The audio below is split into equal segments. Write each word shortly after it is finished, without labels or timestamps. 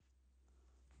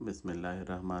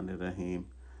Bismillahirrahmanirrahim.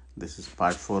 This is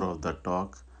part 4 of the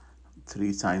talk,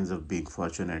 Three Signs of Being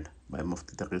Fortunate by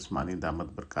Mufti Taqi Usmani Damat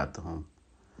Barkatuhum.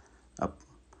 Up,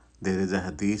 there is a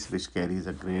hadith which carries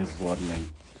a grave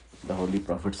warning. The Holy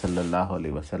Prophet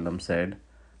ﷺ said,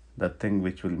 the thing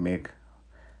which will make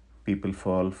people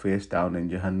fall face down in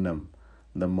Jahannam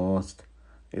the most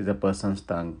is a person's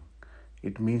tongue.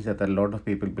 It means that a lot of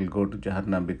people will go to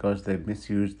Jahannam because they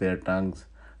misuse their tongues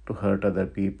to hurt other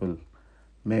people.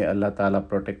 May Allah Ta'ala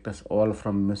protect us all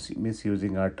from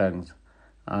misusing our tongues.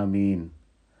 Ameen.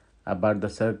 About the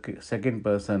second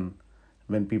person,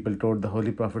 when people told the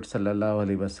Holy Prophet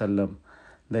ﷺ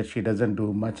that she doesn't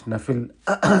do much nafil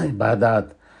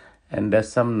ibadat and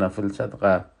does some nafil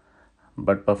sadaqah,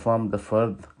 but perform the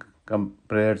fard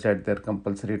prayers at their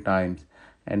compulsory times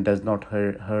and does not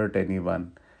hurt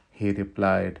anyone, he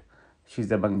replied,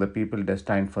 she's among the people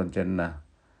destined for Jannah.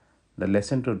 The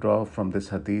lesson to draw from this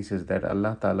hadith is that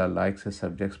Allah Ta'ala likes His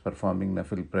subjects performing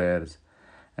nafil prayers,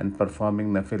 and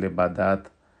performing nafil ibadat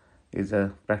is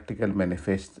a practical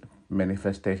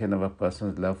manifestation of a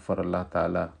person's love for Allah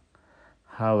Ta'ala.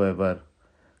 However,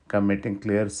 committing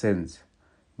clear sins,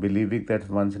 believing that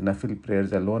one's nafil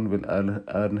prayers alone will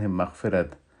earn him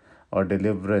maghfirat or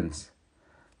deliverance,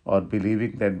 or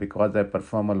believing that because I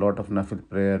perform a lot of nafil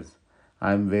prayers,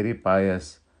 I am very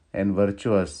pious and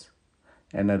virtuous,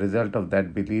 and a result of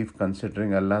that belief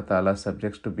considering Allah Ta'ala's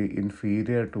subjects to be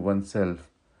inferior to oneself,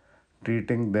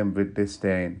 treating them with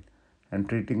disdain, and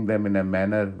treating them in a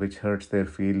manner which hurts their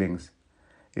feelings,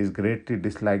 is greatly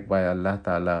disliked by Allah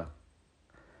Ta'ala.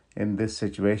 In this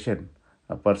situation,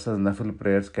 a person's nafil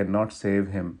prayers cannot save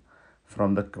him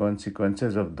from the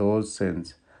consequences of those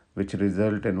sins which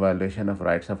result in violation of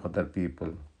rights of other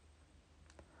people.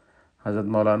 Hazrat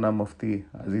Maulana Mufti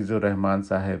Azizur Rahman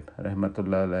Sahib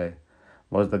Rahmatullah Alayh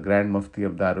was the Grand Mufti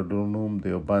of Darul Uloom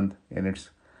Deoband in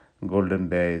its golden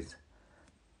days.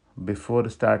 Before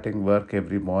starting work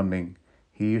every morning,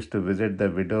 he used to visit the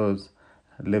widows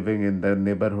living in the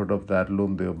neighborhood of Darul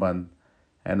Uloom Deoband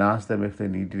and ask them if they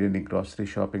needed any grocery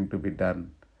shopping to be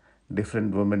done.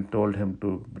 Different women told him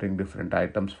to bring different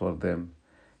items for them.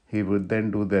 He would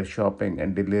then do their shopping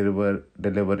and deliver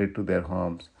it to their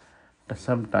homes.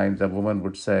 Sometimes a woman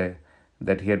would say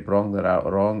that he had brought the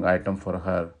wrong item for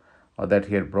her, or that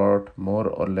he had brought more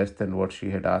or less than what she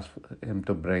had asked him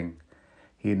to bring.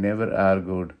 He never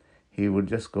argued. He would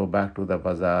just go back to the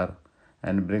bazaar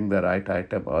and bring the right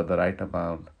item or the right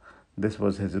amount. This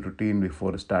was his routine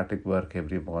before starting work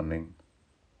every morning.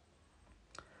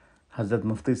 Hazrat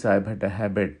Mufti Sahib had a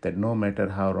habit that no matter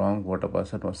how wrong what a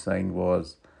person was saying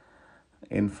was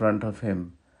in front of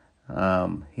him,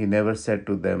 he never said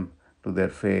to them to their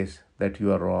face that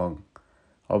you are wrong.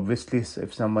 Obviously,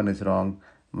 if someone is wrong,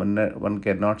 one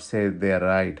cannot say they are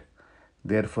right.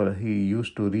 Therefore, he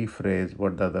used to rephrase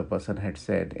what the other person had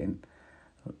said in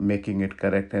making it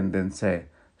correct and then say,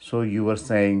 so you were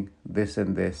saying this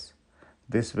and this.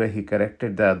 This way, he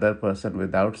corrected the other person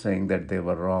without saying that they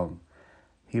were wrong.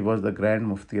 He was the Grand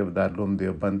Mufti of Darul Uloom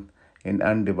Deoband in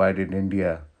undivided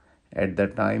India at the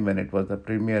time when it was the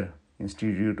premier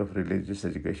institute of religious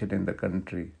education in the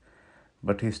country.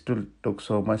 But he still took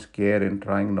so much care in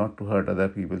trying not to hurt other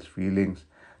people's feelings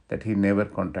that he never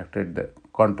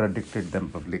contradicted them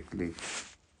publicly.